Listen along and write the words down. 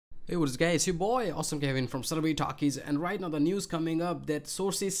Hey, what's guys? It's your boy Awesome Kevin from Celebrity Talkies, and right now the news coming up that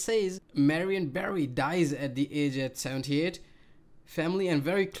sources says Marion Barry dies at the age at 78. Family and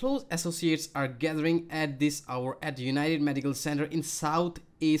very close associates are gathering at this hour at United Medical Center in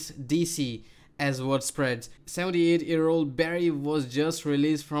Southeast DC as word spreads. 78-year-old Barry was just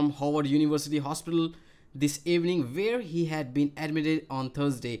released from Howard University Hospital this evening, where he had been admitted on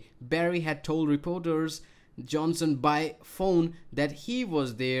Thursday. Barry had told reporters Johnson by phone that he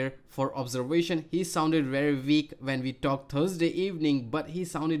was there for observation. He sounded very weak when we talked Thursday evening, but he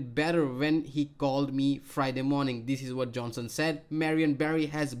sounded better when he called me Friday morning. This is what Johnson said. Marion Barry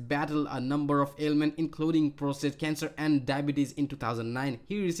has battled a number of ailments including prostate cancer and diabetes in 2009.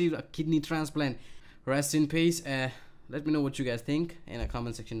 He received a kidney transplant. Rest in peace. Let me know what you guys think in a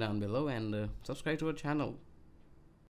comment section down below, and subscribe to our channel.